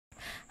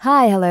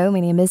Hi, hello,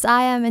 my name is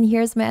Ayam, and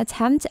here's my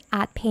attempt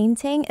at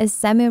painting a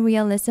semi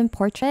realism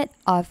portrait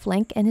of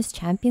Link in his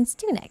champion's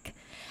tunic.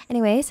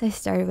 Anyways, I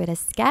started with a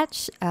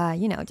sketch,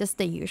 just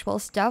the usual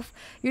stuff.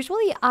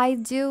 Usually, I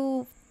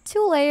do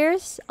two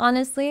layers,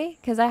 honestly,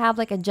 because I have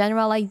like a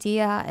general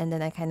idea and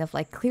then I kind of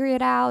like clear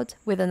it out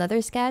with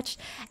another sketch,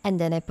 and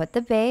then I put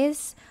the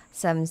base,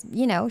 some,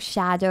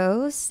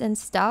 shadows and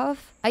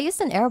stuff. I used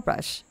an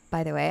airbrush,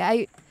 by the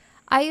way.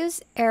 I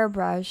use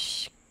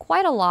airbrush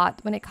quite a lot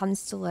when it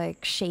comes to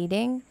like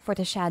shading for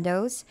the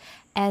shadows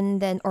and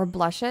then or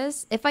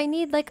blushes. If I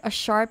need like a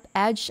sharp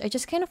edge, I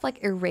just kind of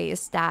like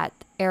erase that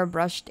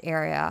airbrushed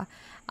area.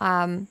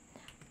 Um,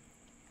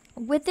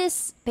 with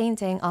this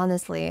painting,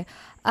 honestly,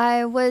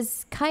 I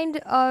was kind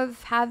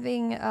of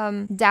having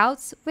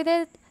doubts with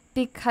it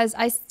because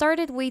I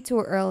started way too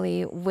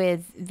early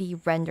with the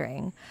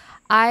rendering.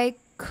 I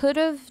could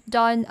have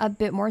done a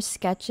bit more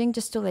sketching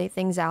just to lay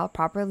things out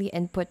properly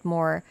and put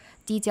more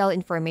detailed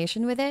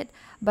information with it,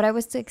 but I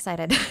was too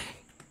excited.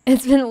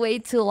 It's been way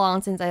too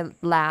long since I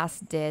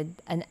last did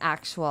an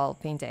actual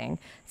painting.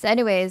 So,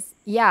 anyways,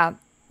 yeah.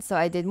 So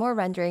I did more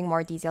rendering,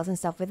 more details and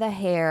stuff with the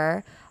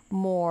hair,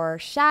 more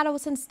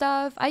shadows and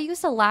stuff. I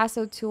used a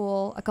lasso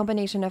tool, a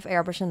combination of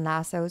airbrush and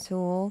lasso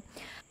tool.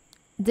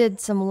 Did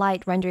some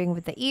light rendering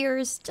with the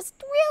ears, just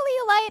really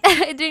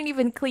light. I didn't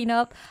even clean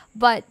up.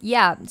 But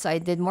yeah, so I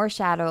did more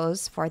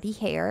shadows for the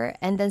hair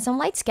and then some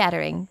light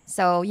scattering.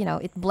 So,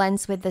 it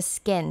blends with the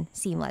skin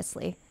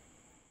seamlessly.